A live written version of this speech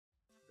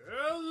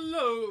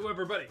Hello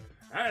everybody,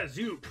 as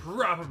you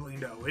probably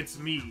know, it's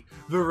me,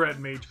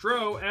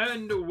 Theredmagekro,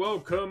 and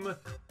welcome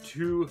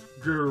to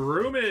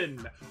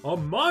Gurumin, a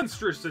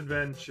Monstrous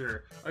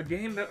Adventure, a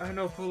game that I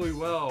know fully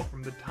well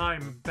from the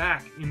time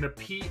back in the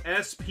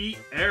PSP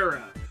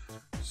era.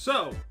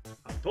 So,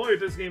 I've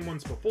played this game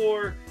once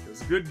before. It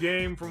was a good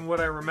game from what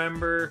I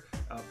remember.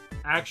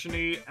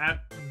 Action-y,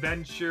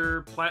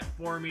 adventure,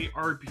 platformy,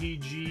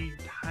 RPG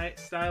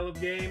style of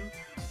game.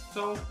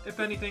 So, if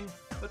anything,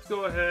 let's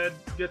go ahead,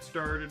 get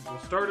started. We'll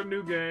start a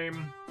new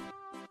game.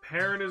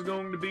 Parent is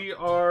going to be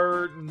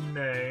our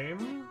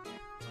name.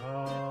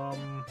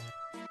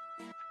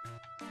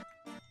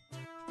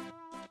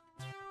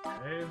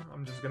 Okay,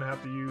 I'm just gonna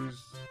have to use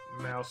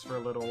mouse for a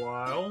little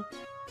while.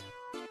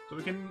 So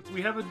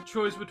we have a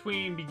choice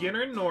between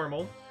beginner and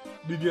normal.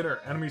 Beginner,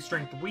 enemy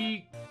strength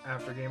weak.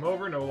 After game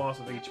over, no loss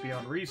of HP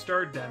on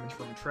restart. Damage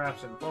from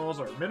traps and falls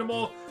are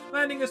minimal.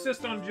 Landing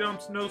assist on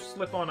jumps, no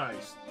slip on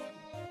ice.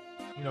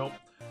 You know,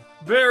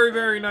 very,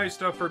 very nice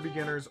stuff for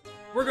beginners.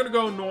 We're gonna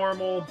go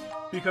normal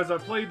because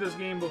I've played this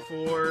game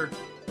before.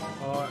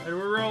 And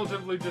we're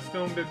relatively just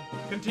going to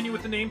continue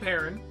with the name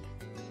Perrin.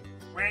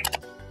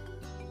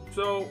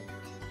 So,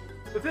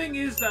 the thing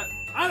is that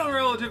I don't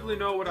relatively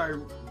know what I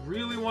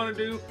really want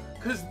to do,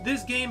 because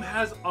this game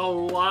has a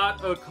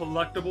lot of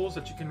collectibles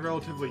that you can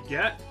relatively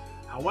get.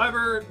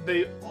 However,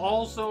 they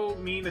also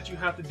mean that you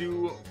have to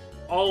do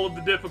all of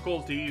the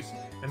difficulties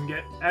and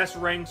get S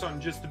ranks on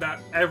just about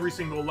every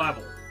single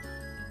level.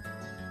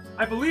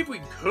 I believe we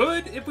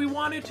could, if we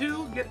wanted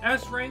to, get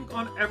S rank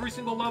on every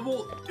single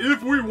level,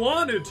 if we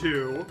wanted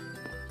to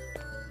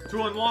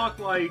unlock,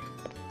 like,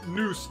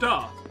 new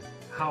stuff.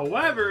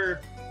 However,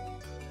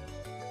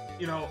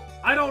 you know,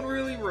 I don't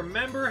really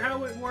remember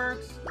how it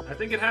works. I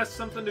think it has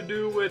something to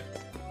do with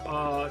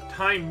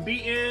time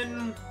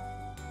beaten,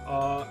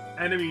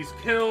 enemies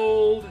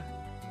killed.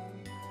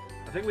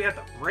 I think we have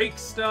to break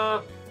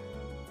stuff.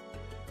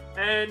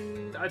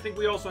 And I think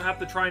we also have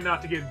to try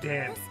not to get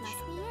damaged.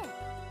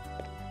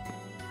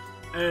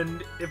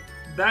 And if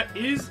that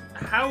is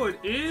how it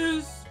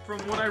is, from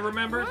what I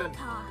remember, then,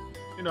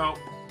 you know,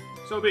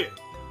 so be it.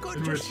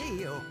 Good to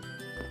see you.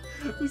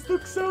 This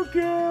looks so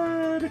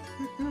good!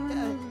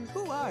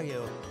 Who are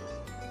you?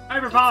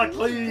 Hyperbolic,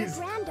 please!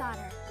 Your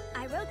granddaughter.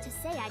 I wrote to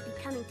say I'd be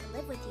coming to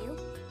live with you.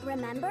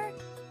 Remember?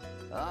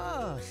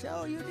 Oh,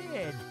 so you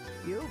did.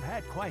 You've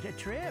had quite a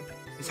trip.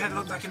 His head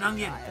looked like an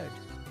onion.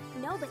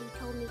 Nobody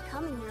told me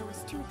coming here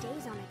was 2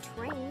 days on a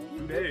train. You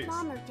 2 think days.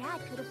 Mom or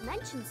Dad could have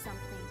mentioned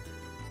something.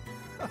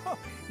 Oh,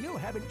 you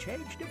haven't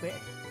changed a bit.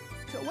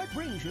 So what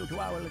brings you to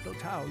our little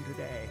town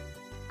today?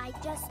 I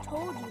just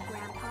told you,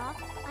 Grandpa.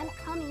 I'm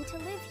coming to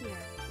live here,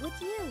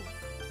 with you.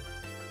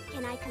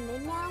 Can I come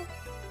in now?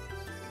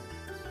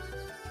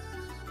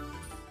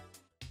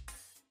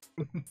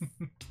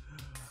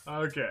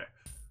 Okay.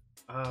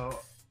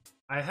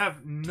 I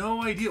have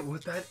no idea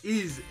what that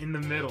is in the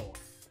middle.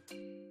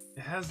 It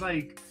has,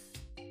 like,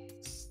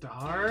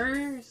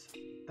 stars?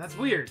 That's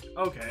weird.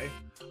 Okay.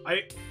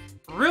 I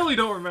really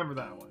don't remember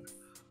that one.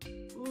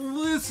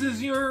 This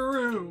is your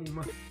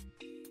room.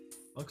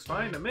 Looks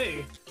fine to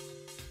me.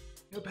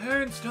 Your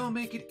parents don't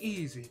make it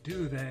easy,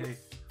 do they?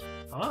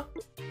 Huh?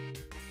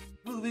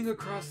 Moving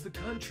across the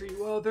country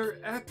while they're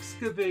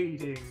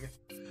excavating,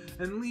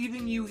 and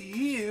leaving you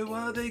here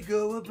while they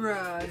go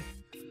abroad.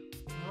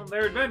 Well,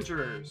 they're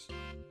adventurers.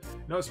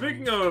 Now,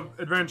 speaking of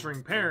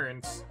adventuring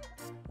parents,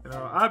 you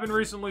know, I've been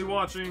recently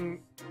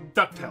watching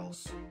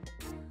DuckTales.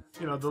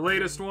 You know, the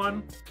latest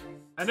one.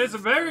 And it's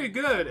very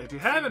good. If you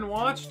haven't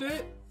watched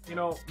it, you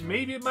know,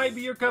 maybe it might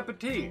be your cup of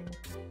tea.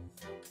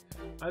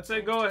 I'd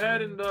say go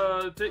ahead and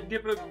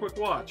give it a quick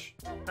watch.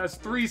 Has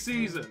 3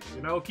 seasons,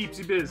 you know, keeps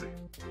you busy.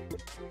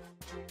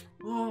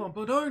 Oh,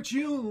 but aren't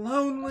you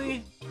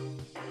lonely?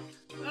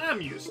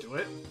 I'm used to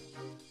it.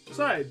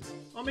 Besides,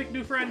 I'll make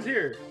new friends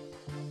here.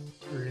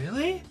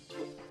 Really?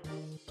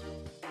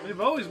 They've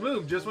always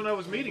moved just when I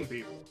was meeting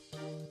people.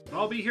 But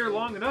I'll be here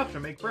long enough to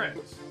make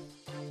friends.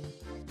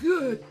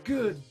 Good,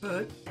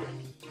 but...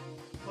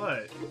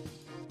 What?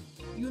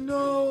 You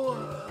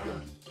know,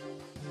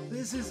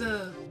 this is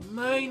a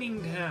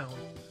mining town,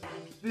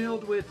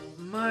 filled with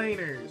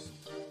miners.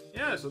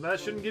 Yeah, so that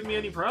shouldn't give me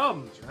any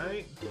problems,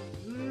 right?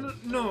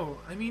 No,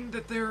 I mean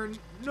that there are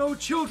no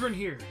children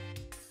here.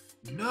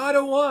 Not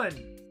a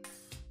one.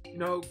 You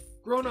know,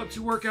 grown-ups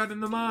who work out in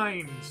the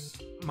mines.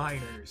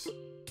 Miners.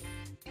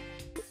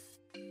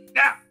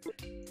 Ah!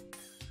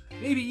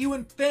 Maybe you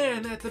and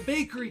Fan at the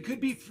bakery could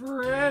be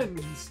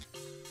friends.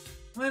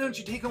 Why don't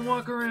you take a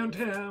walk around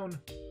town?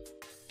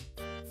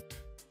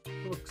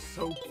 Looks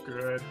so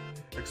good.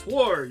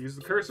 Explore. Use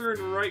the cursor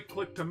and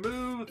right-click to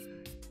move.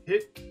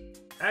 Hit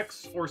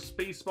X or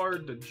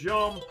spacebar to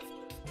jump.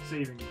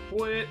 Save and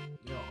quit.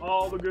 You know,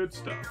 all the good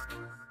stuff.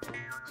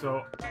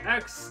 So,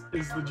 X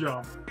is the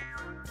jump.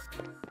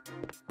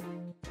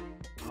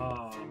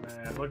 Oh,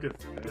 man. Look at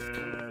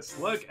this.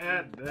 Look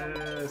at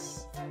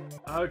this.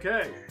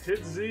 Okay.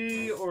 Hit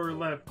Z or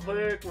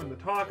left-click when the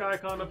talk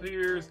icon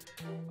appears.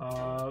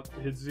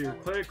 Hit Z or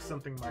click.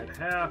 Something might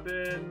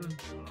happen.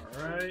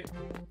 Alright.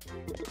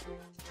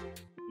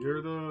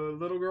 You're the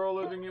little girl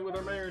living with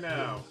our mayor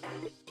now.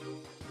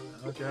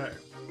 Okay.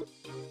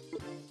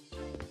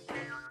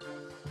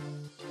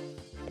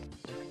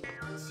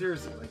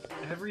 Seriously, like,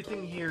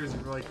 everything here is,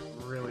 like,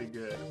 really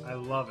good. I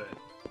love it.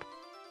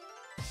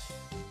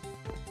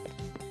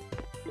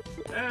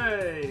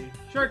 Hey!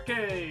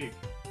 Shortcake!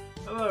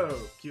 Hello,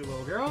 cute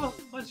little girl.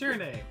 What's your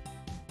name?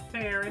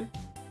 Farron.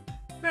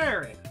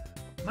 Farron!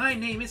 My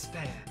name is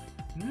Fan.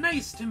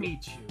 Nice to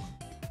meet you.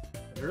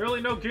 Are there really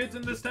no kids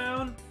in this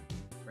town?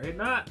 Afraid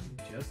not.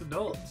 Just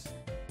adults.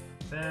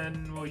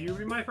 Then, will you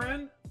be my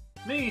friend?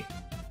 Me?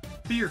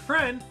 Be your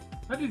friend?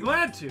 I'd be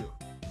glad to.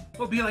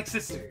 We'll be like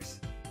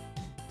sisters.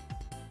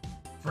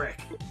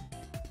 Frick.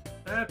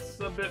 That's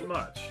a bit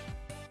much.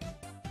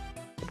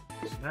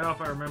 So now,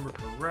 if I remember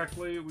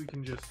correctly, we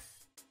can just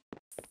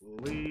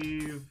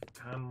leave,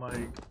 kind of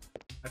like...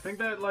 I think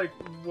that, like,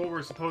 what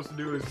we're supposed to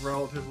do is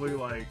relatively,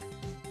 like...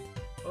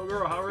 Oh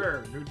girl, how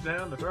rare. New to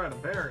town? That's right, I'm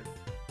Baron.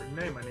 Good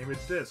name, my name is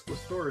Disc. What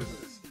store is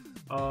this?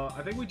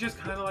 I think we just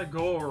kind of, like,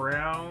 go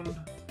around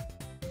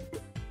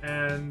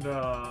and,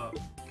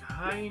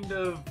 kind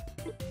of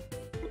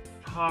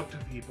talk to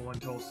people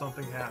until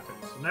something happens.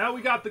 So now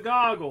we got the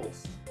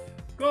goggles.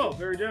 Cool,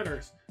 very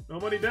generous. No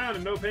money down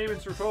and no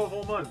payments for 12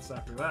 whole months.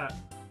 After that,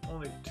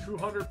 only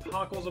 200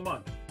 pockles a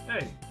month.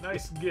 Hey,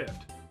 nice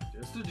gift.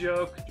 Just a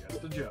joke,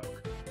 just a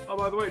joke. Oh,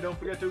 by the way, don't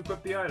forget to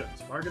equip the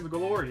items. Bargains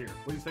galore here.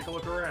 Please take a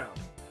look around.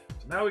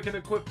 So now we can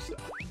equip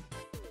stuff.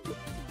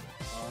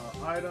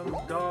 Items,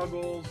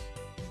 goggles.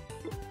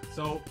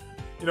 So,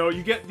 you know,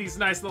 you get these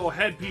nice little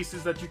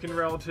headpieces that you can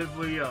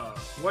relatively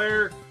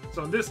wear.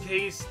 So in this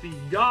case, the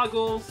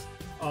goggles,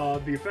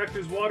 the effect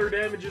is water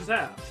damage is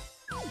half.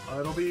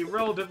 It'll be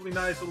relatively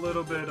nice a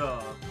little bit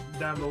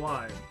down the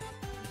line.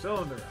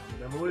 Cylinder, I'm a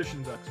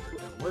demolitions expert.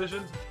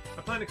 Demolitions?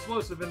 I plant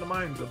explosive in the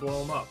mines to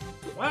blow them up.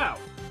 Wow!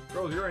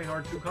 Girls, your ain't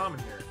hard too common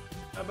here.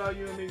 How about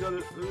you and me go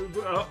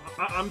to...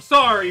 I'm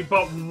sorry,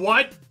 but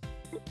what?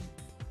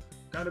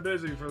 Kinda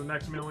busy for the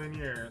next million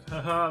years.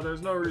 Haha,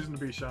 there's no reason to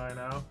be shy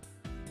now.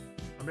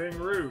 I'm being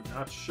rude,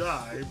 not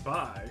shy.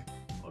 Bye.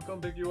 I'll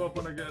come pick you up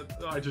when I get...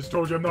 I just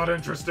told you I'm not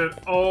interested.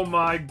 Oh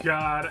my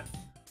god.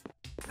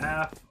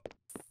 F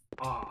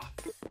off.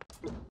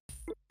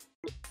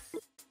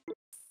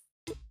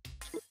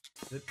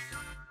 If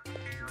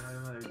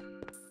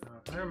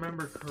I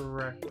remember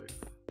correctly,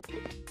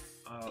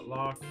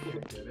 lock,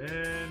 can't get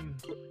in.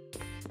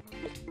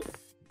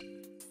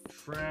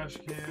 Trash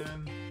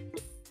can.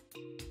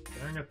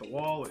 Staring at the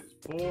wall is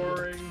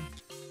boring.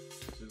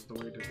 This is the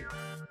way to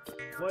the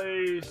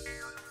place.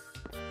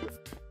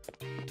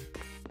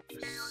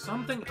 There's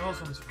something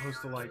else I'm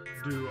supposed to, like,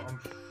 do, I'm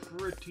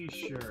pretty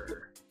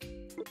sure.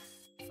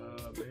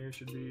 There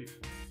should be...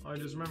 I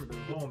just remembered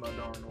there's a hole in that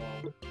darn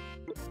wall.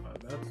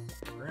 That's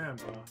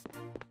Grandpa.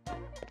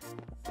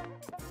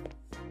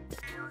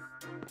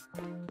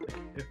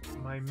 If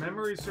my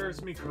memory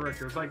serves me correct,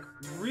 there's, like,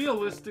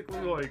 realistically,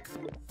 like,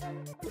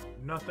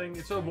 nothing.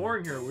 It's so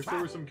boring here. I wish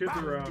there were some kids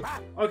around.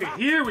 Okay,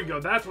 here we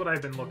go. That's what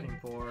I've been looking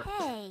for.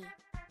 Hey,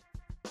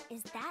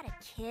 is that a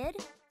kid?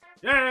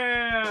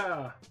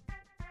 Yeah!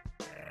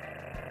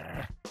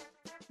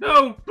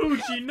 No,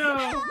 Poochie,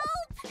 no!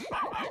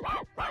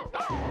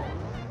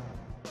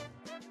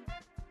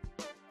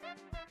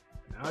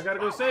 Now I gotta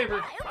go save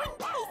her.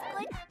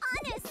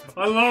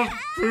 I love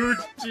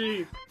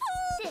Poochie.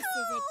 This is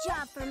a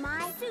job for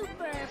my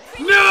super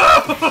pretty...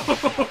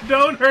 No!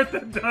 Don't hurt the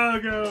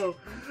doggo,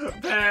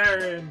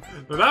 Baron.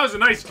 But that was a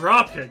nice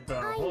dropkick, though.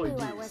 I Holy knew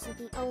I geez. wasn't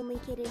the only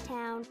kid in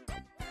town.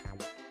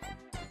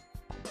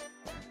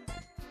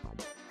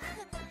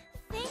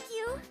 Thank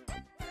you.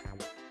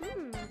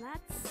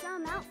 That's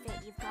some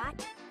outfit you've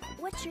got.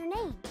 What's your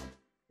name?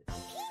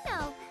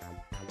 Pino.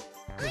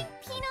 I'm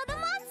Pino the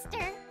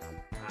monster.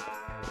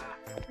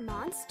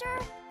 Monster?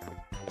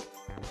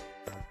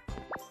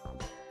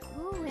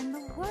 Who in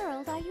the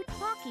world are you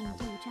talking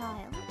to,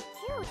 child?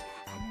 Cute,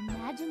 an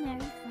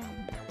imaginary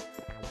friend.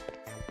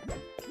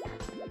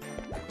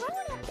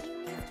 Grown-up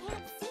humans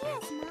can't see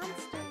us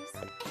monsters.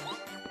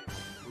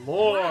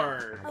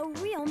 Lord. A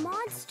real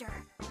monster.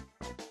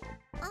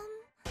 Are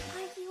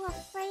you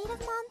afraid of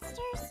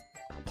monsters?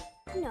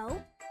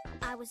 No,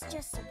 I was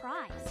just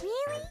surprised.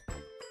 Really?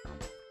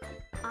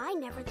 I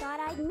never thought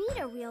I'd meet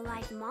a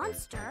real-life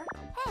monster.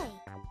 Hey,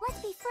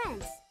 let's be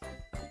friends.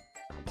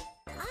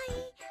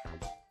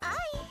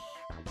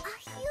 A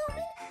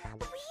human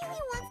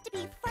really wants to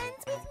be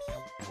friends with me?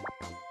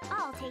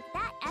 I'll take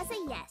that as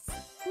a yes.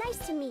 Nice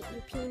to meet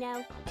you,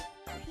 Pino.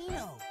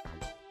 Pino,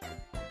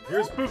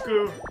 Here's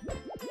Puku.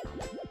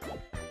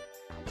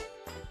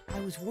 I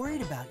was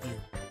worried about you.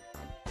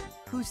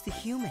 Who's the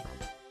human?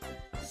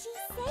 She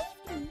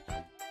saved me.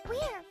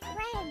 We're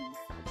friends.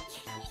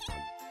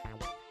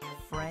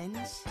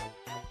 Friends?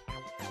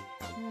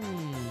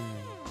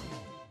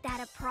 That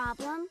a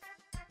problem?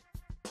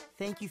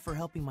 Thank you for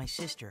helping my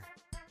sister.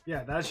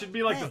 Yeah, that should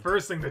be like Hey, the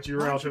first thing that you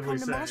Why don't you relatively come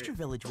to say. Monster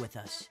Village with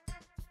us?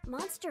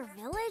 Monster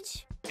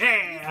Village?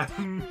 Yeah!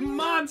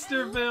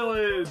 Monster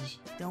Village!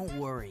 Don't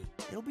worry,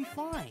 it'll be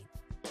fine.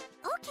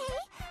 Okay,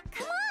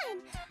 come on.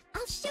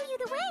 I'll show you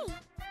the way.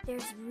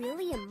 There's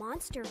really a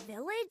monster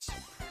village?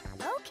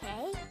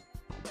 Okay.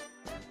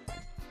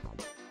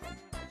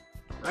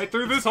 Right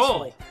through this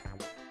hole.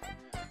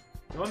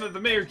 The one that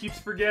the mayor keeps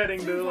forgetting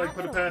to, like,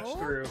 put a patch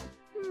through.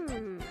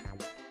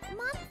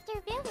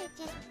 Monster Village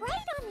is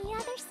right on the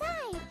other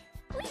side.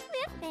 We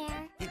live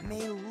there. It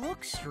may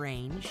look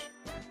strange,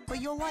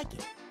 but you'll like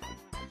it.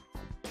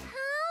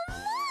 Come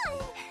on!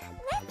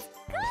 Let's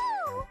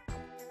go!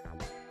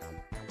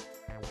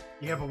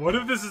 Yeah, but what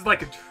if this is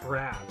like a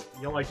trap?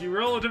 You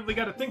relatively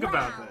gotta think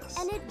about this.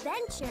 An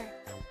adventure.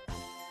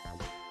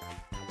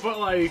 But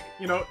like,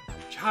 you know,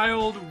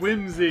 child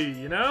whimsy,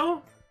 you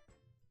know?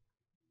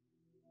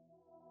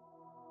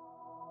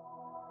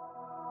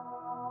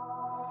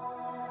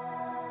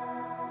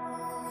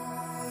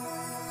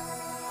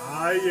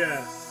 Ah,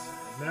 yes.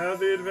 Now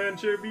the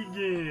adventure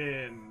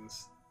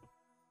begins.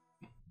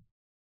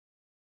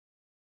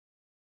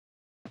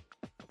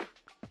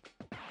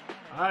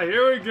 Ah,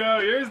 here we go.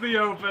 Here's the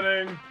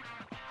opening.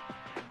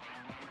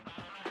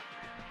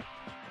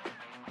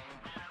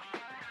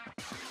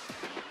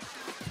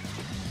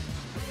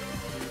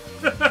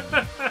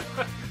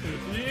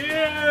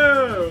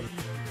 Yeah!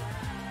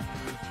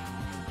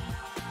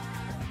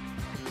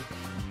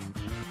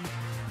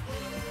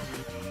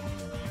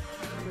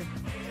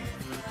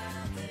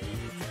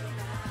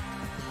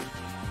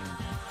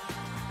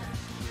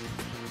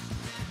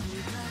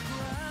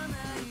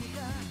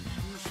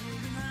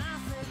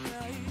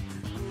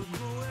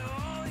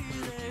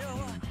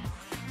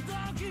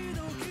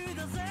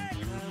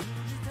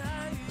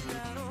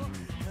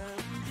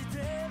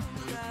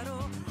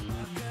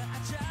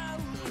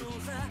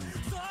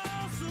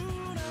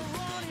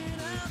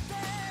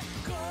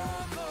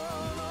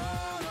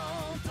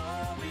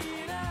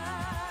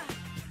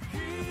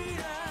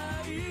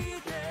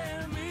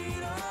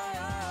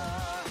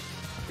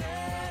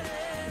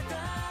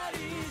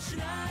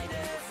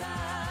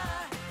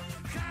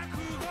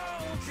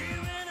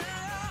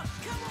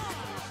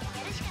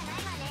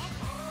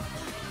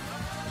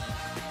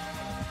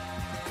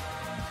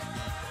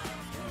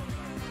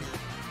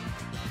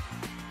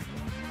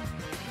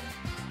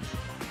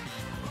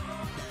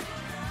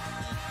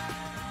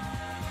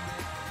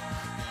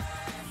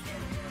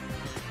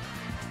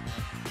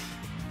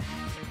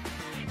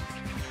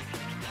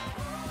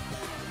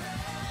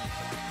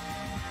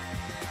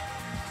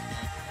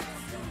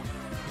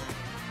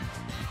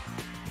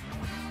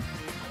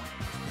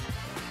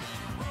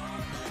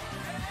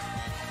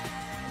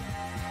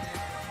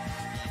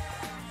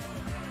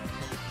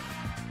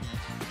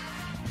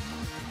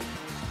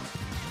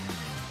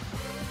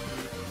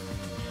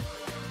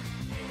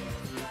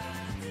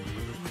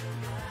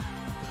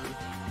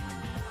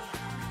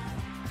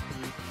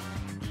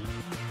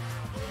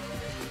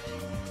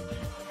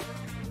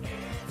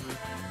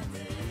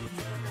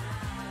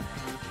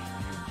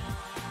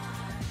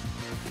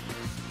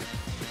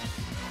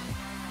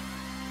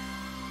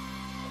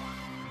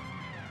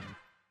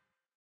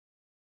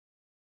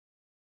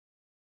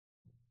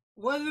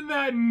 Wasn't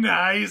that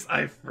nice?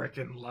 I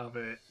frickin' love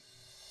it.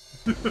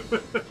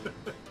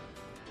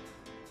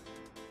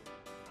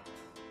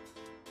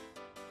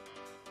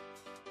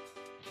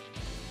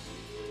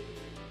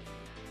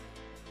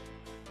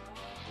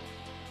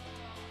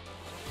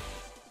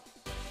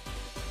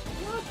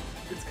 What?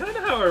 It's kind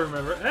of how I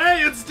remember.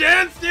 Hey, it's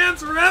Dance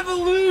Dance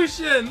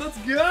Revolution! Let's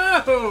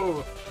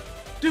go!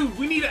 Dude,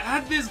 we need to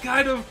add this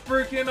guy to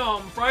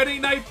frickin' Friday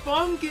Night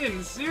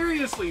Funkin'.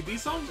 Seriously,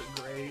 these songs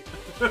are great.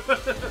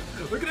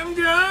 Look at him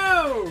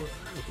go!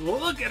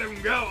 Look at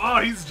him go! Oh,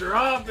 he's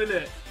dropping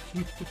it.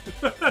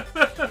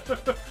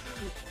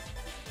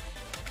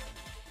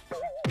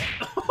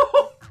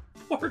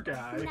 Poor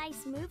guy.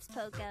 Nice moves,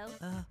 Poco.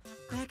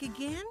 Back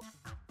again?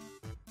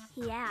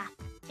 Yeah,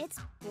 it's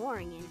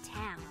boring in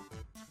town.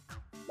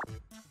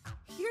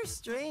 You're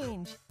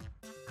strange.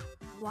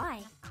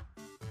 Why?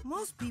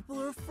 Most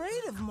people are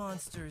afraid of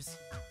monsters.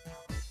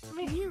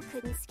 You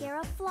couldn't scare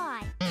a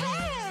fly.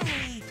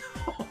 Hey!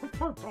 Oh,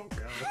 poor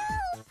Poco.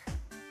 Help!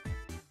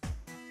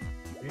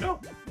 You know?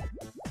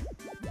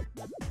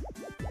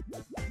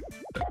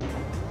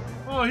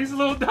 Oh, he's a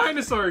little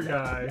dinosaur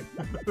guy.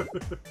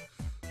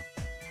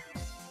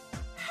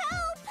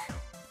 Help!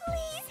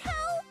 Please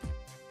help!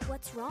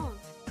 What's wrong?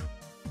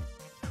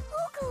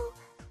 Poco!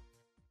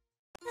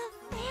 The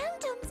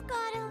phantoms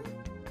got him!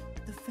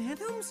 The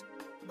phantoms?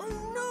 Oh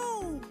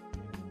no!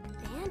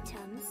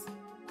 Phantoms?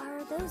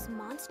 Are those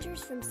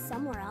monsters from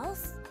somewhere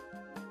else?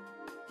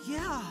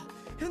 Yeah,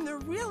 and they're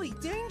really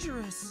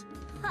dangerous.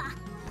 Ha!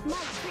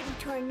 My pretty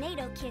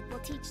tornado kick will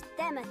teach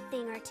them a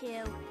thing or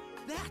two.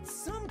 That's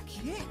some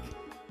kick.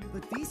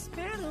 But these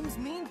phantoms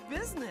mean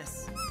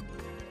business.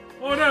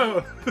 Oh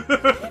no!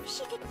 If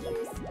she could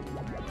use...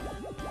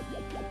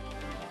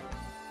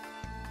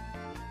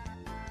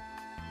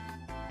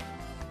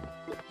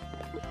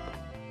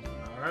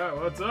 Alright,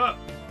 what's up?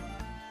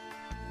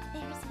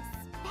 There's a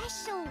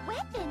special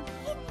weapon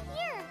hidden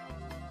here.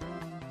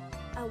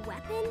 A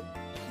weapon?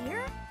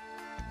 Here?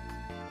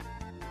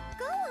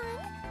 Go on,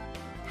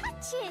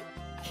 touch it.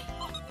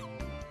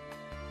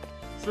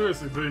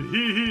 Seriously, the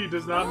hee-hee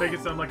does not make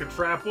it sound like a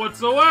trap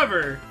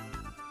whatsoever.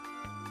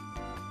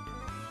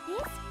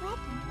 This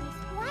weapon was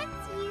once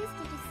used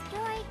to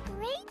destroy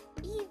great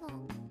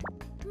evil.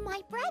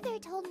 My brother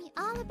told me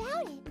all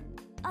about it.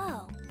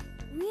 Oh,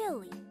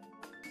 really?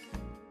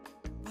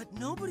 But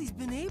nobody's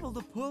been able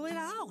to pull it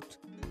out.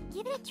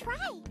 Give it a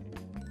try.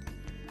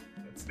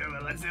 Let's do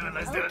it, let's do it,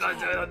 let's do it,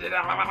 let's do it, let's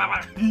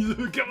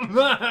do it. Come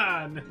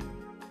on!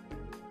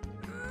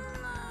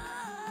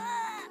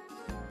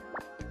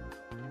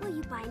 Will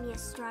you buy me a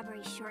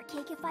strawberry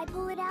shortcake if I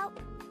pull it out?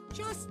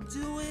 Just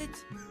do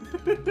it.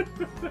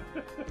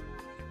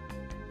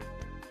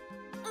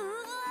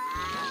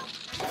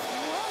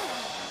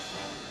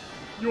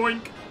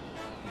 Yoink!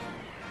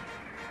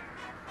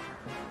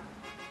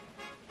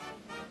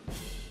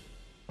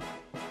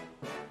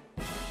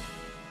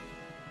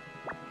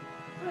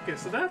 Okay,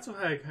 so that's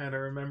why I kind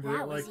of remember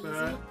That it like was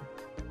that.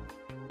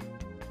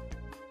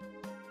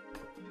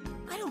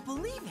 I don't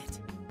believe it.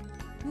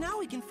 Now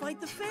we can fight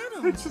the I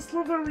phantoms. just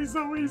love how he's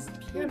always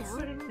Pino,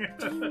 kissing.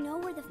 do you know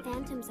where the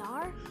phantoms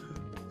are?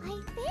 I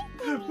think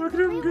they're in Look the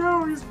at him room.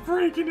 go, he's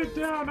breaking it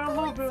down, I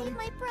love Save him.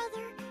 my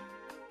brother.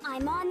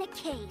 I'm on the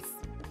case.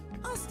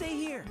 I'll stay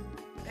here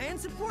and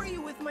support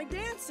you with my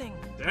dancing.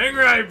 Dang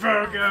right,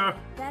 Poco.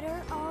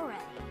 Better already.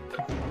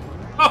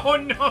 Oh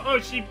no,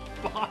 she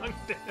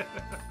bonked it.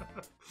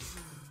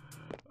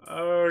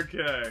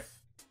 Okay.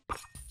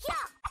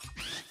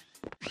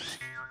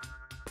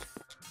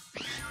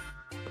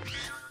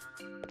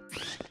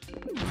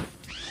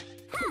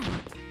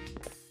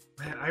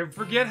 Man, I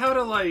forget how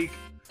to, like,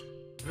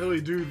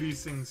 really do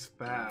these things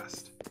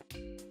fast.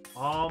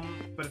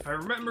 But if I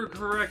remember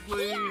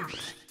correctly...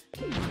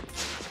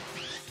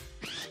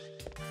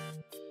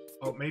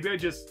 Oh, maybe I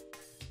just...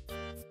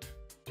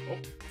 Oh.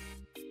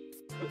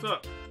 What's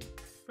up?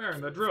 Baron,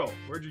 that drill.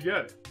 Where'd you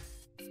get it?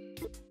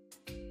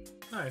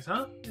 Nice,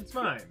 huh? It's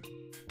mine.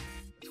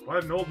 It's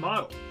quite an old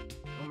model.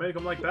 Don't make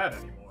them like that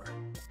anymore.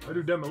 I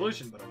do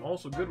demolition, but I'm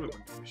also good with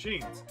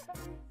machines.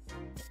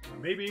 I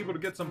may be able to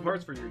get some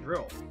parts for your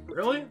drill.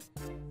 Really?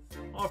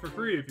 All for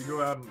free if you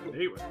go out on a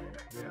date with me.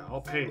 Yeah,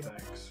 I'll pay,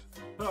 thanks.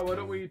 Oh, why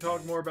don't we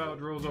talk more about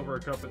drills over a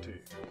cup of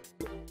tea?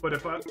 But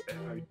if I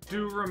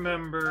do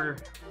remember...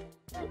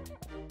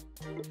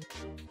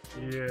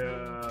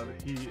 Yeah,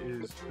 he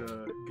is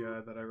the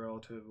guy that I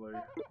relatively...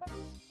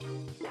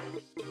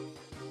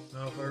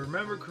 Now, if I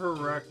remember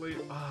correctly...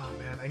 Oh,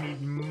 man, I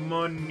need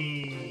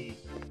money!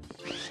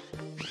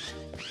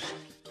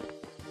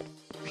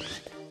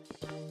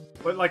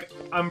 But, like,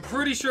 I'm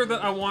pretty sure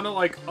that I want to,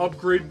 like,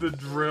 upgrade the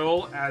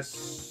drill as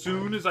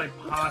soon as I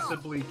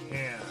possibly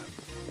can.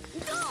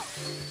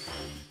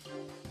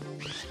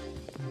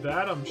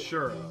 That I'm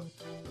sure of.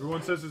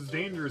 Everyone says it's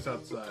dangerous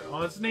outside.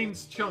 Oh, its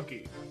name's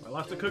Chunky. Buy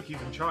lots of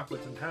cookies and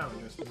chocolates in town,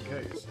 just in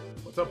case.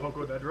 What's up,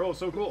 Poco? That drill is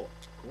so cool.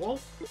 Cool?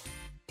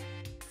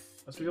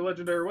 Must be a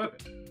legendary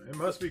weapon. It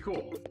must be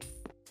cool.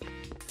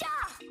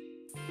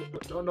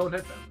 Don't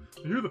hit them.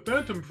 You're the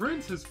Phantom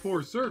Prince, his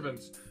poor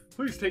servants.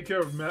 Please take care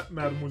of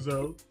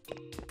Mademoiselle.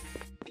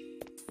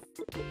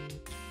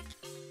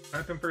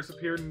 Phantom first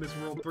appeared in this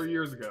world 3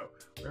 years ago.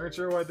 We aren't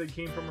sure why they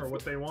came from or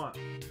what they want.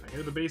 I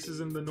hear the base is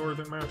in the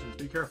northern mountains.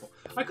 Be careful.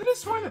 I could have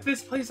sworn that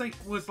this place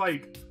was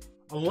like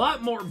a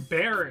lot more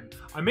barren.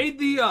 I made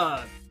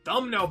the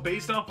thumbnail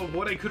based off of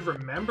what I could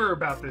remember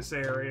about this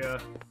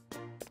area.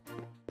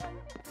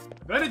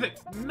 If anything,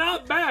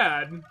 not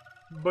bad,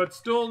 but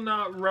still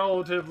not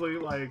relatively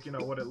like, you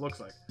know, what it looks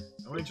like.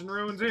 No ancient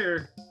ruins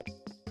here.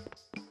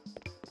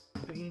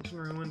 The ancient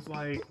ruins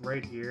like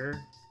right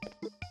here.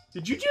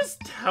 Did you just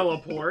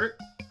teleport?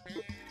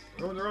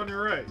 Ruins are on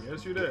your right.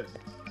 Yes, you did.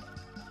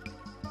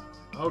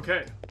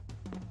 Okay.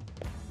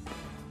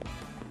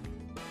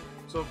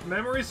 So if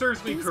memory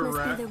serves me These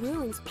correct, must be the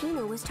ruins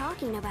Pino was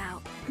talking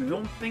about. I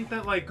don't think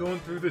that like going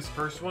through this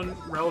first one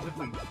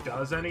relatively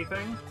does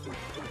anything.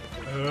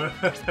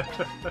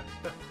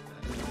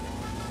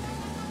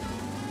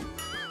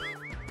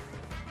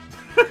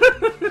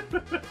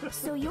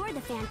 So you're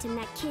the phantom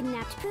that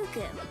kidnapped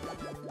Puku.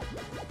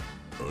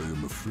 I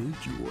am afraid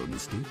you are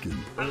mistaken.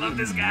 I love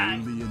this guy.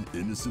 Merely an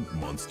innocent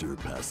monster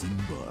passing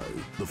by.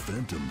 The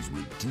phantoms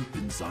went deep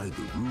inside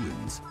the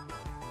ruins.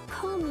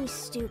 Call me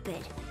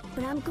stupid,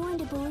 but I'm going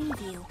to believe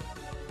you.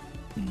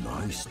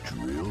 Nice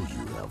drill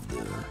you have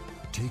there.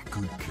 Take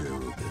good care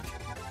of it.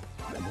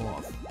 I'm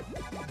off.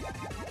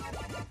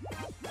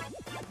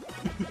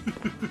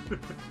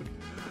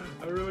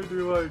 I really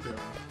do like him.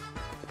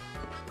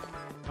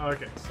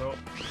 Okay, so...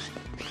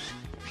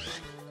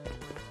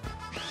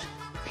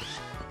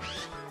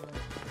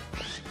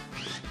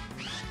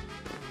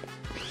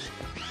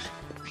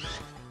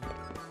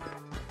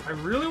 I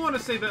really want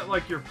to say that,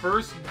 like, your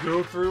first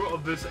go-through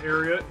of this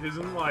area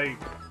isn't, like,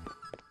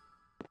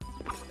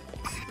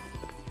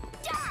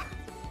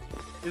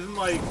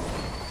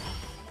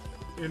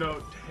 you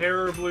know,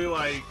 terribly,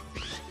 like,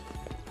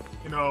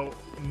 you know,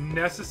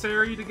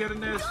 necessary to get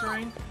an S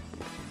rank.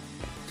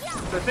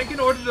 I think in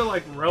order to,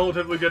 like,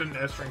 relatively get an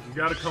S rank, you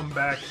gotta come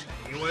back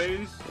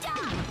anyways.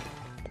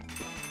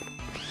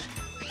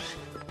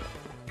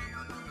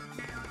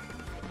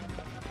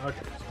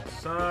 Okay, so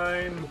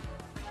sign.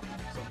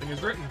 Something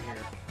is written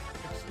here.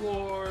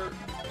 Explore.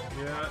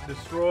 Yeah,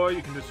 destroy.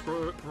 You can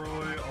destroy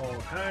all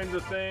kinds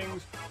of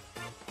things.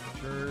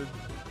 Sure.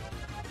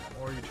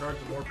 More you charge,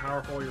 the more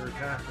powerful your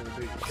attack will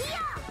be.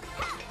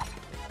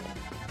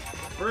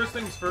 First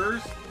things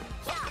first,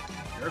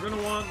 you're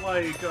gonna want,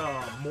 like,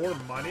 more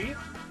money.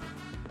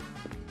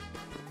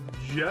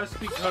 Just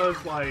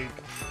because, like,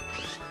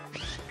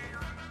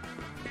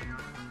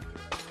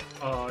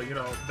 you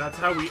know, that's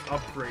how we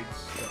upgrade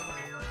stuff.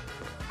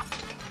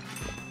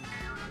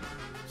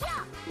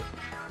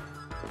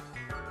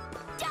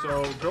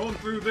 So, going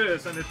through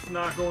this, and it's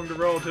not going to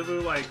relatively,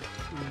 like,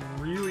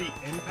 really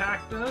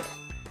impact us,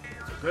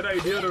 it's a good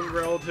idea to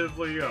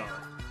relatively, go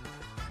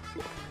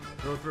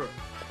through it.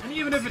 And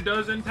even if it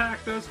does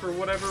impact us for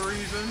whatever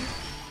reason,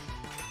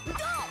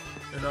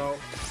 you know,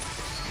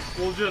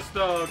 we'll just,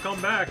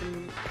 come back,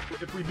 and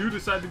if we do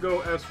decide to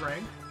go S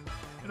rank,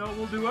 you know,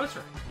 we'll do S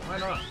rank. Why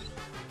not?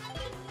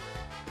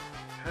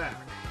 Hack.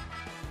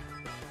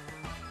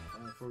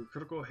 For a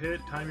critical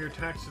hit, time your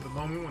attacks to the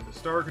moment when the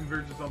star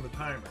converges on the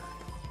timer.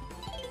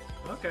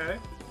 Okay.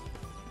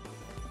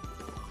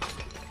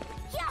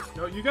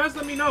 No, you guys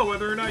let me know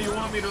whether or not you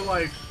want me to,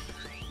 like,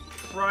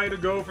 try to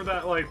go for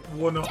that, like,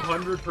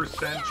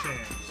 100%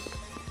 chance.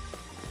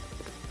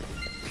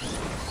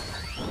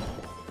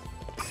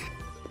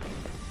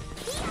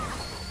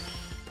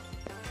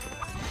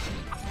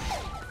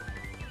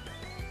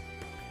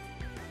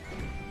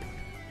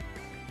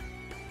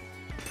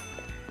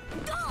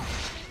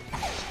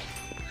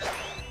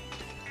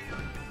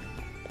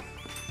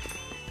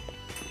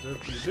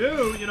 If you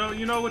do,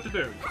 you know what to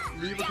do.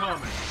 Leave a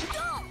comment.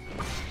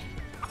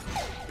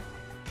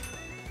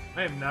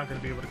 I am not going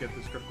to be able to get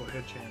this critical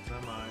hit chance,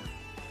 am I?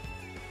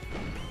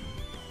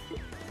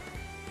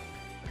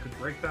 I could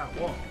break that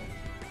wall.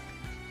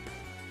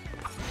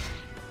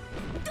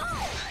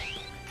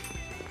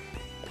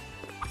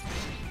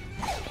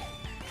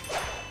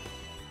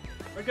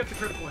 If I get the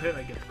critical hit,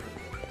 I get the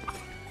critical hit.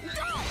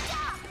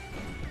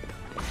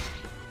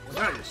 Oh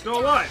god, you're still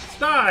alive! Let's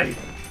die!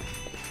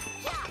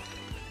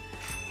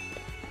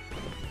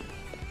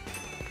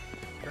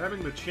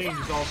 Having the change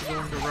is also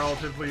going to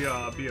relatively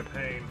be a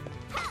pain.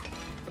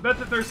 I bet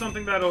that there's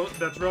something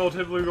that's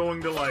relatively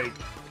going to, like,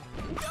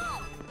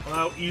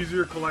 allow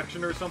easier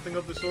collection or something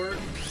of the sort.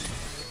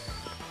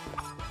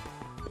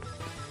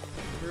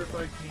 Here if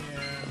I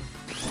can.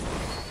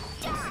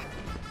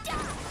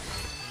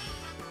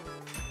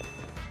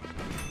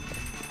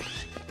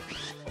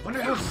 I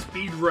wonder how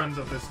speed runs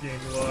of this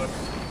game look.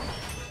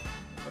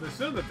 I'd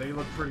assume that they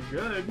look pretty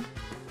good.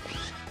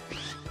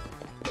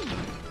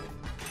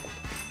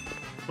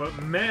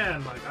 But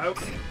man, like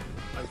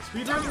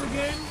speedrunning the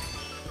game,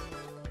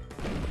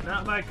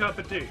 not my cup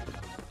of tea.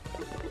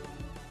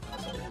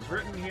 Something's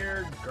written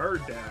here,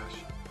 guard dash.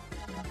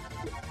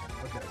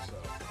 Okay,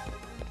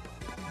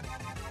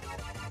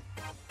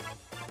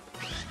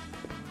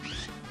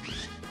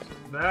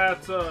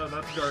 so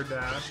that's guard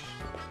dash.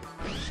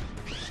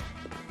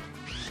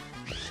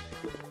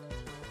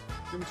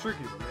 Seems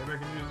tricky, but maybe I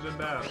can use it in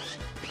battle.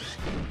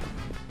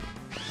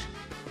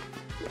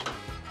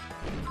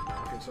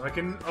 So I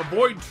can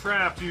avoid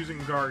traps using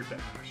guard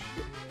dash.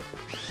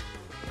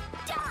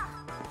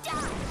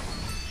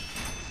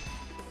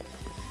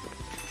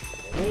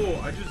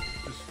 Oh, I just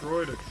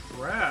destroyed a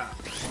trap.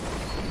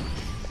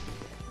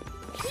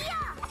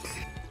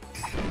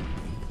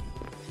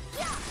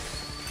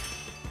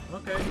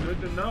 Okay, good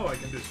to know I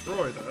can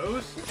destroy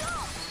those.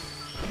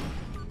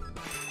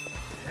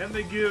 And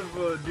they give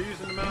a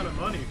decent amount of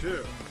money,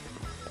 too.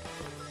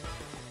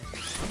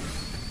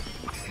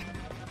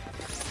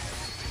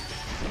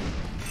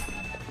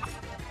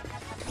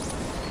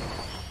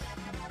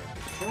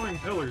 Destroying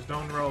pillars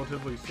don't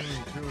relatively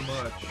seem too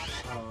much,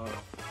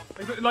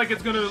 like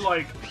it's gonna,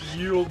 like,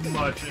 yield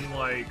much in,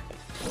 like,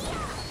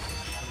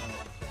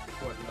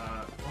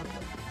 whatnot. What the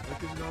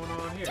heck is going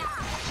on here?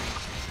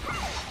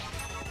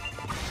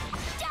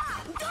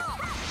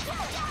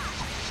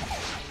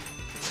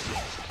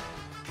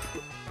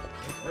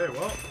 Okay,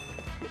 well,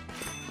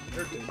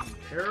 they're taken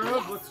care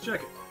of. Let's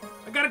check it.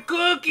 I got a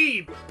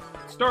cookie!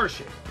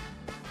 Starship.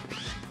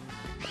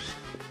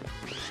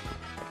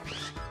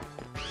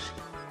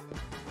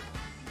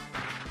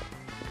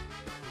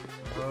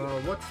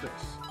 What's this?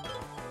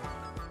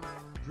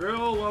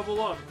 Drill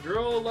level up.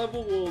 Drill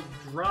level will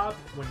drop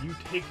when you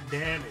take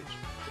damage.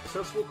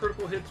 Successful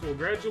critical hits will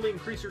gradually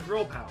increase your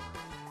drill power.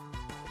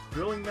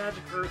 Drilling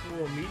magic earth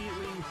will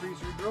immediately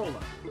increase your drill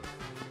level.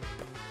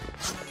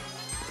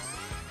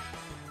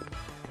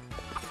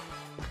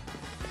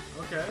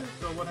 Okay,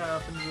 so what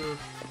happens if...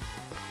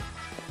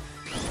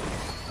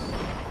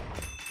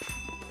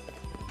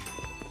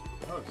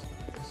 Oh, it's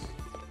nice.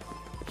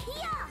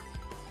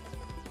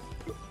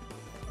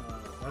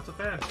 That's a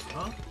phantom,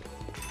 huh?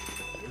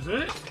 Is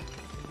it?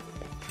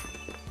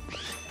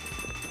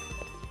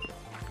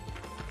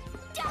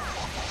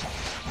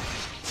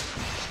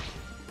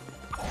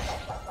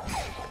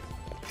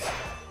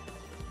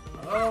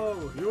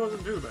 Oh, he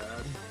wasn't too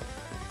bad.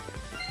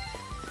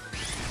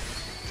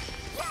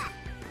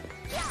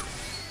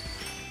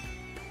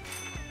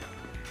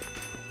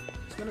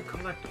 gonna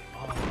collect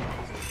all of these.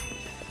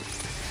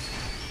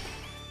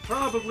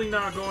 Probably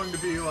not going to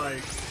be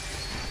like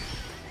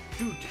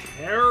too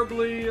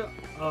terribly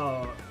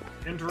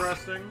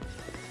interesting.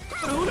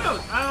 But who knows?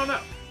 I don't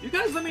know. You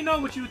guys let me know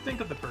what you think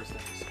of the first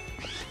episode.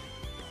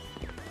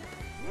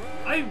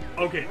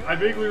 Okay, I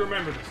vaguely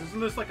remember this.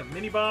 Isn't this like a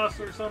mini boss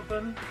or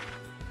something?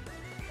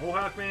 Oh,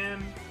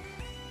 Hawkman.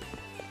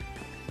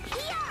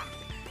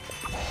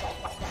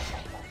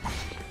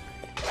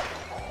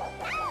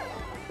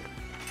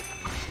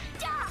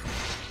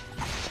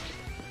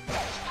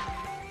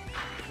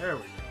 There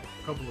we go.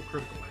 A couple of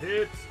critical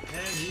hits,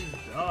 and he's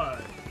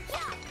done.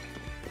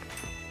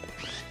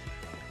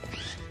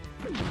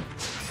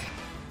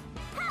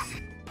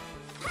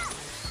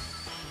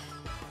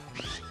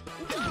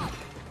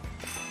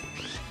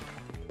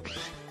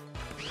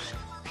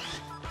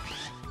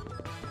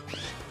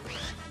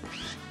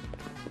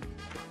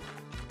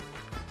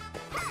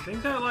 I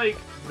think that, like,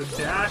 the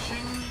dashing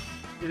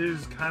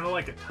is kind of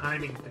like a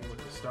timing thing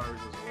with the stars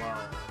as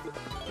well.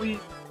 We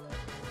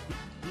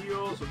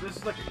heal, so this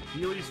is like a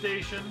healy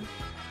station.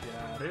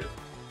 Got it.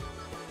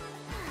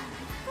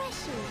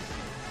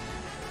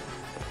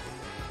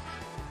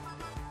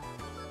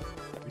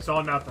 We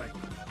saw nothing.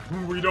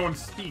 We don't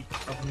speak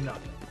of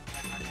nothing.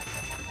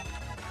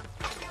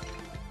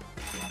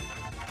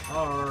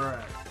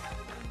 Alright.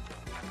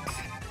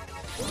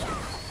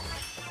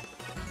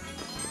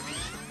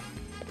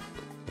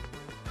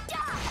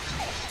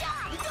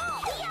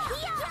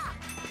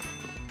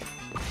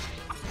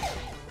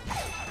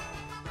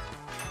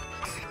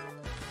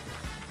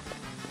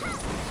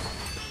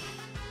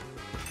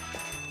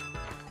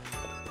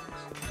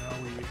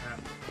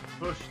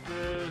 Push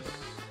this.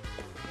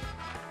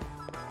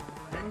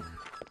 I think.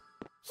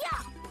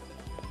 Just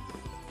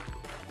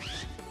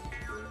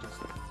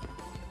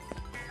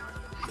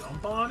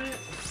jump on it.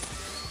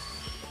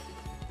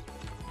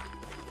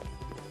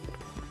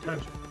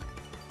 Attention.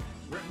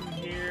 Written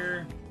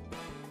here.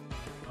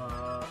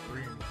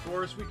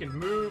 Reinforce. We can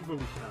move, but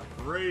we cannot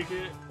break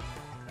it.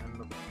 And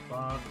the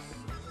box.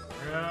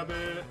 Grab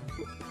it.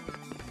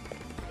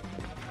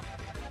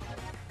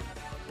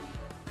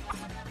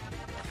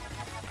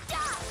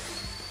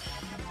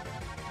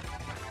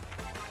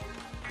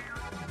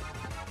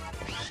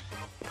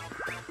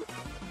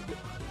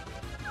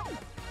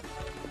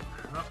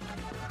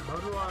 How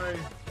do I...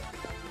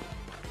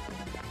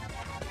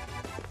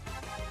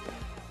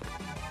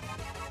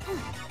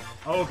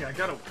 Oh, okay, I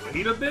gotta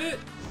wait a bit?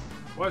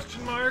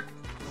 Question mark?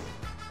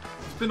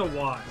 It's been a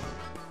while.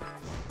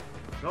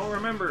 I don't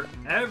remember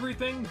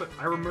everything, but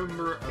I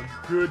remember a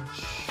good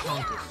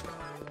chunk of stuff.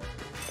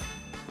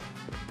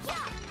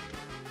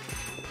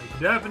 I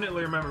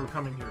definitely remember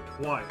coming here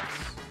twice.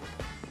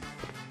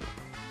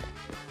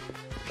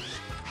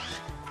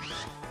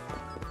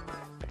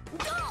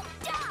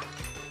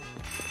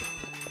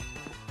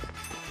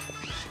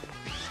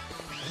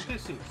 I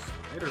see a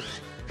spider there.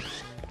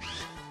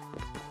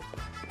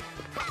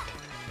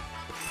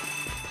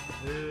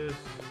 This.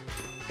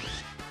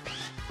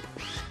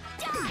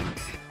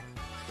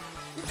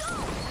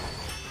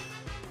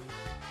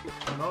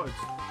 Oh no,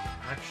 it's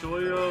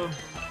actually a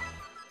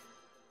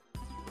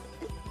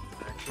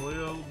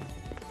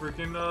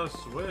freaking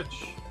switch.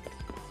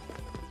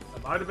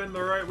 That might have been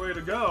the right way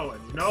to go.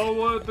 And you know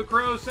what the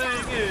crow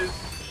saying is?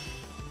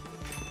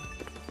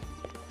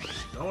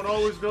 Don't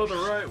always go the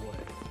right way.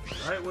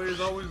 The right way is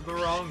always the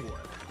wrong way.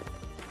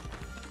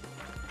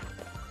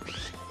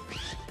 Because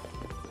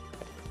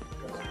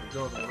if you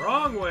go the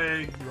wrong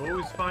way, you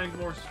always find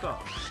more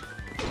stuff.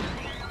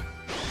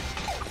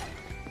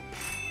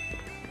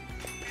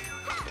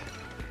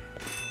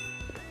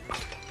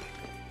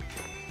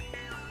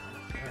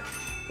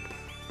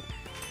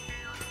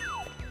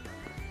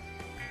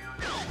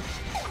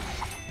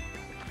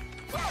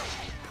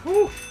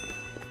 Whew!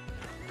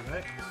 Did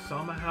I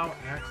somehow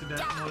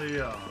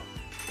accidentally,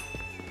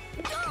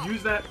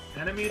 use that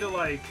enemy to,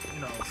 like, you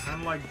know, kind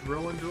of like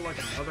drill into like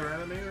another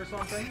enemy or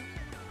something?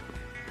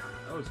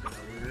 That was kind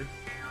of weird.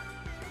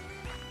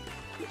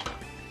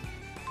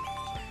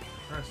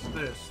 Press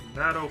this, and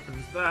that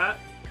opens that.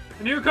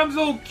 And here comes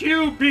old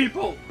Q,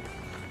 people!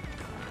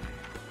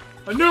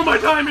 I knew my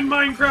time in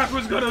Minecraft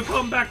was gonna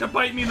come back to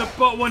bite me in the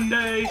butt one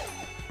day!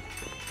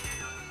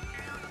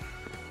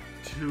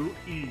 Too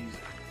easy.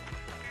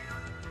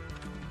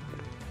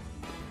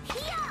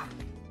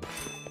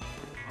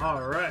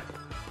 Alright.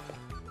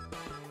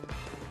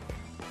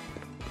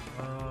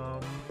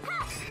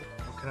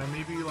 Can I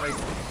maybe, like,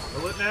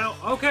 kill it now?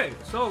 Okay,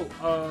 so,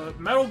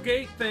 metal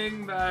gate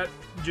thing that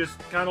just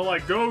kind of,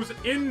 like, goes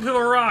into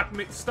the rock.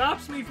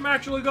 Stops me from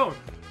actually going.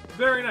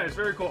 Very nice,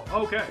 very cool.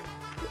 Okay.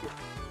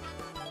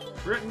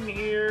 Written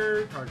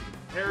here, target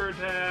air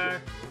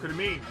attack. What could it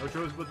mean? No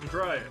choice but to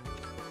try it.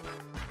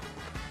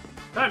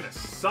 Time to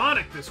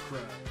Sonic this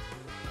crap.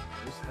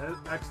 Just hit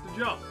X to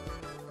jump.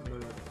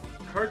 The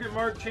target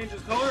mark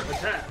changes color,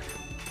 attack.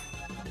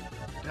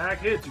 Attack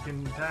hits, you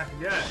can attack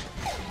again.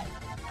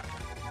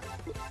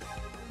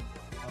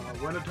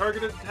 When a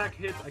targeted attack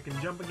hits, I can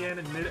jump again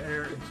in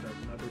mid-air and start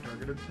another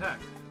targeted attack.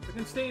 I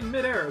can stay in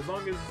mid-air as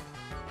long as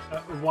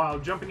while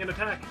jumping and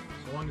attacking,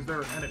 so long as there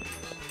are enemies.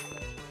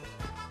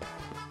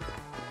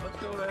 Let's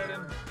go ahead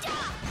and...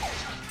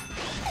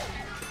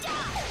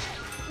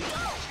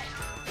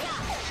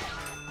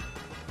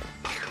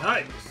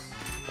 Nice!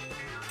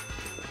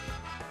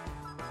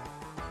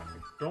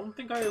 Don't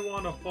think I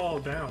want to fall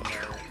down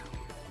there.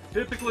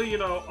 Typically, you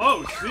know,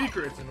 oh,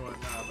 secrets and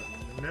whatnot,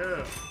 but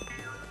no.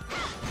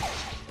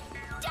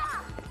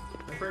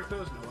 Can I break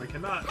those? No, I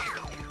cannot.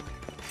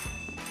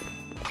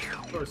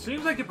 So it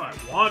seems like if I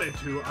wanted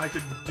to, I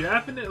could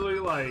definitely,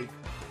 like,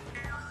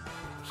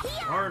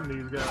 harm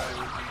these guys.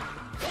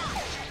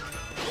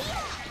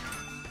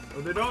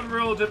 But they don't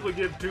relatively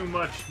give too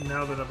much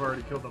now that I've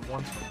already killed them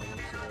once from the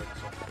looks of it,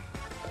 so.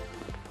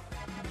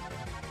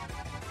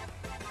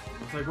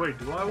 It's like, wait,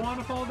 do I want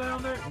to fall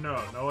down there?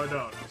 No, no I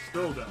don't. I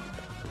still don't.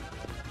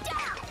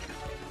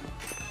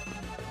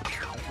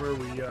 That's where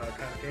we kind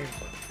of came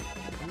from.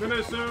 I'm gonna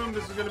assume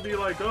this is gonna be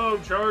like, oh,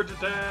 charge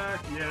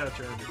attack. Yeah,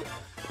 charge attack.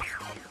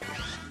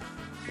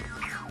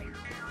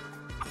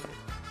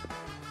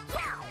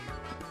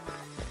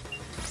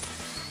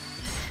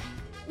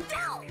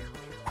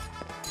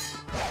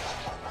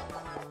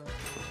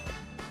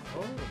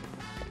 Oh,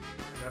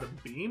 got a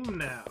beam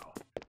now.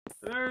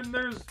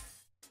 There's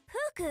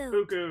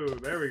Puku.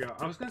 There we go.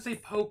 I was gonna say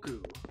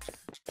Poku.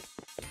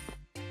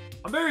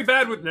 I'm very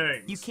bad with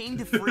names. You came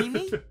to free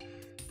me?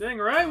 Dang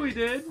right we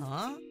did.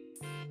 Huh?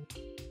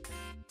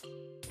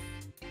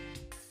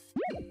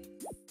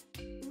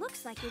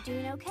 Looks like you're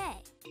doing okay.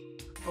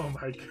 Oh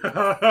my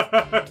god.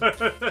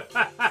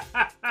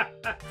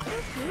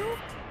 Puku,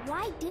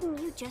 why didn't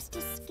you just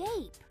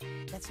escape?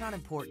 That's not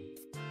important.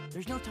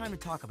 There's no time to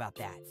talk about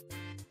that.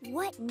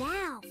 What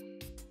now?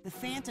 The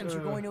Phantoms are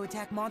going to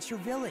attack Monster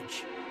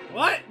Village.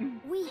 What?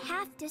 We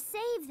have to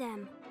save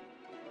them.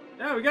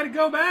 Yeah, we gotta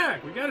go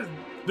back. We gotta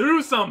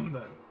do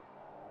something.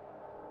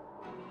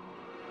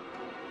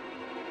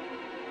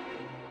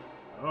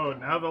 Oh,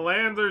 now the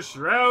lands are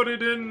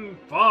shrouded in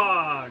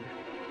fog.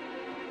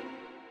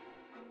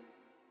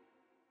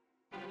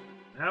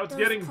 Now it's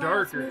Those getting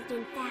clouds darker. moved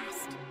in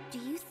fast. Do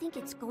you think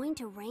it's going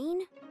to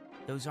rain?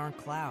 Those aren't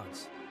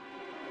clouds.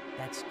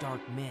 That's dark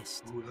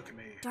mist. Ooh, look at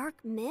me.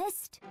 Dark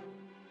mist?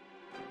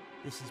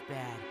 This is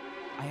bad.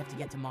 I have to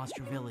get to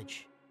Monster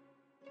Village.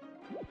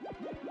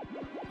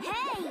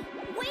 Hey!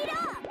 Wait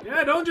up!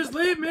 Yeah, don't just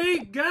leave me!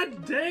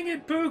 God dang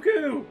it,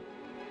 Puku!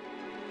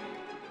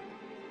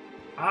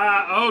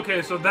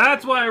 Okay, so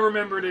that's why I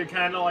remembered it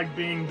kind of like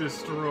being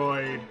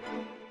destroyed.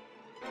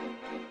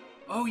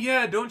 Oh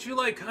yeah, don't you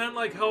like kind of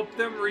like help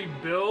them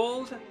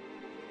rebuild?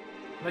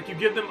 Like you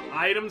give them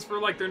items for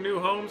like their new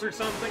homes or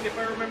something, if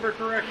I remember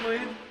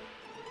correctly?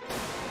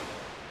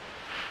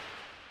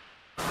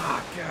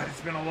 Ah, God,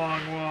 it's been a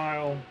long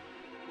while.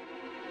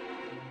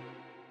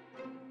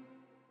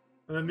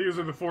 And then these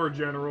are the 4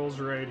 generals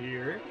right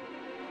here.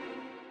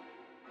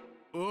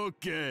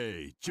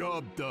 Okay,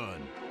 job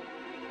done.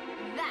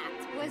 That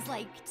was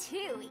like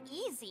too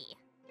easy.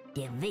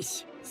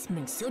 Gewiss,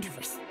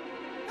 Smensuderus.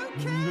 Who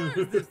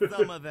cares if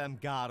some of them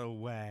got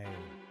away?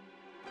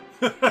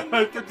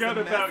 I forgot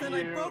It's a mess about and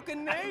you. I broke a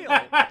nail.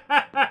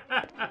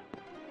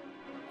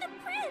 The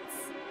prince!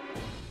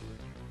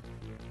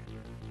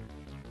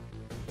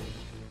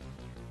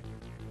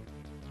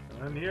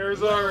 And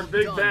here's our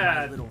big Done,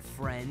 bad. my little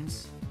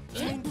friends.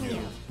 Thank you.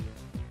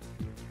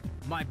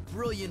 My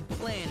brilliant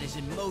plan is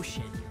in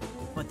motion,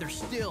 but there's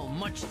still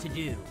much to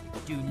do.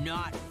 Do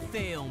not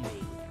fail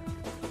me.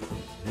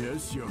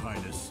 Yes, Your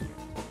Highness.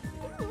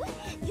 Ooh,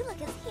 you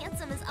look as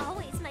handsome as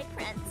always, my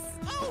prince.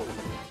 Oh!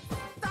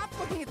 Stop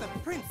looking at the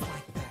prince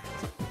like that.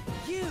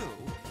 You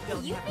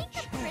don't You have think a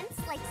the chance.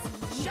 prince likes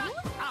you? Shut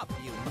up,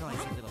 you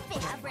noisy little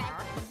Fish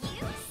breath,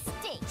 you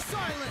stink.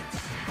 Silence!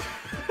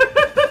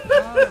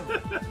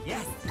 Oh,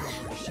 yes.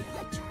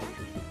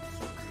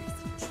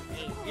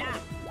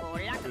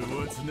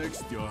 What's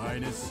next, Your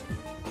Highness?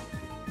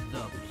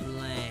 The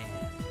plan.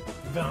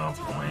 The You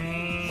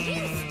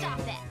plan.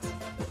 stop it.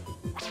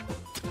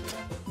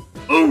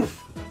 Oof!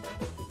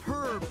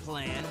 Per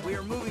plan, we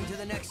are moving to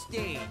the next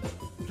stage.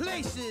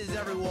 Places,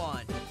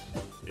 everyone!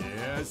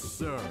 Yes,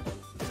 sir.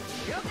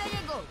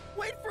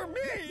 Wait for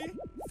me.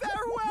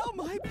 Farewell,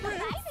 my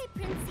prince. Bye, my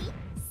princey.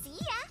 See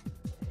ya.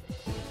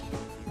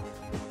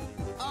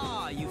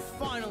 Ah, you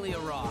finally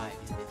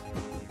arrived.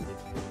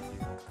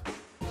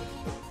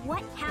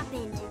 What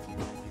happened?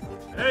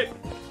 Hey!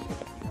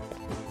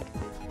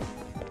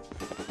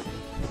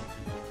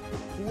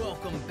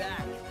 Welcome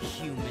back,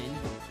 human.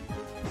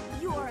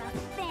 You're a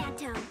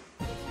phantom.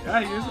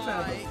 Yeah, he is a I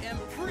phantom. am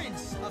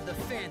Prince of the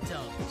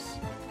Phantoms.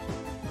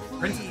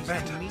 Prince of the Pleased to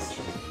Phantoms. meet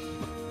you.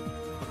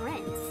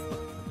 Prince.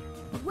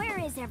 Where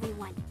is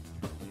everyone?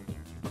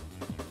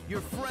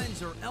 Your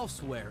friends are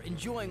elsewhere,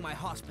 enjoying my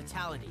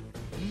hospitality.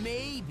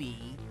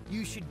 Maybe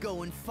you should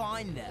go and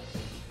find them.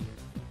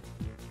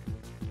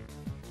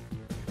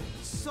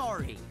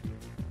 Sorry,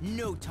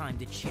 no time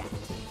to chat.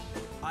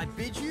 I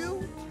bid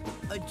you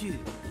adieu.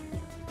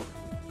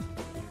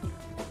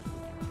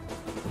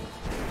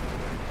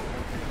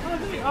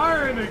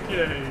 are in a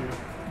cave.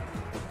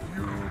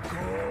 You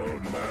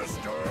called,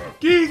 Master?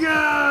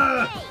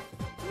 Giga! Hey,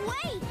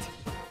 wait!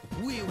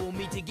 We will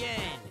meet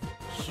again,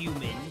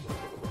 human.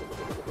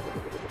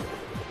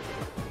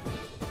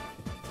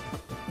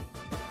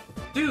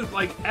 Dude,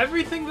 like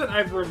everything that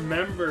I've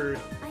remembered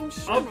I'm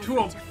sure up my to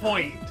a friends are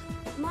point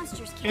fine.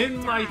 Monsters can't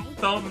in my die.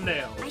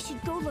 thumbnail I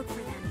should go look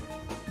for them.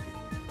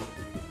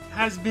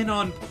 has been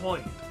on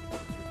point.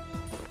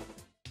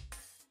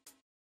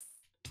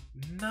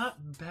 Not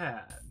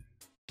bad.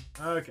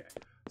 Okay,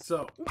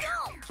 so.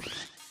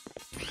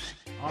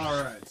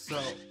 Alright, so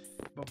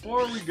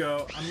before we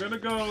go, I'm gonna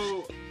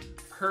go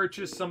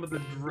purchase some of the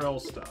drill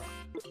stuff.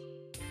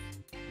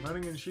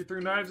 Running and she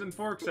threw knives and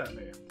forks at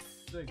me.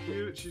 Isn't that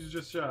cute? She's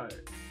just shy.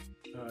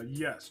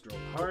 Yes, drill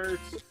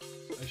parts.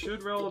 I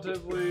should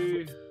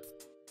relatively...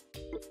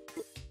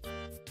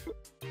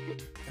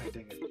 God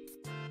dang it.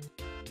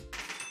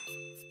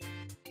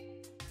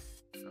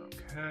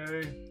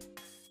 Okay.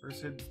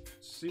 First hit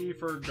C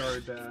for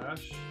guard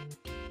dash.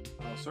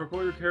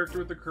 Circle your character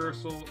with the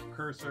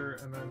cursor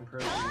and then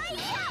press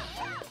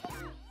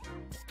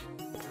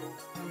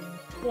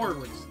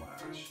forward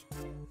slash.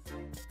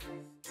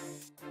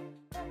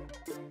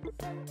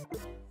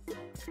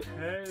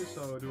 Okay,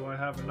 so do I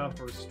have enough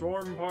for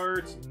storm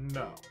parts?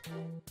 No.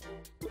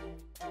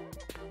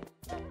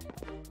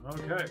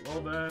 Okay,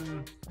 well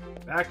then,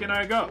 back in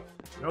I go.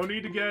 No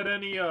need to get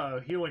any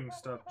healing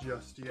stuff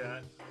just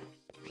yet.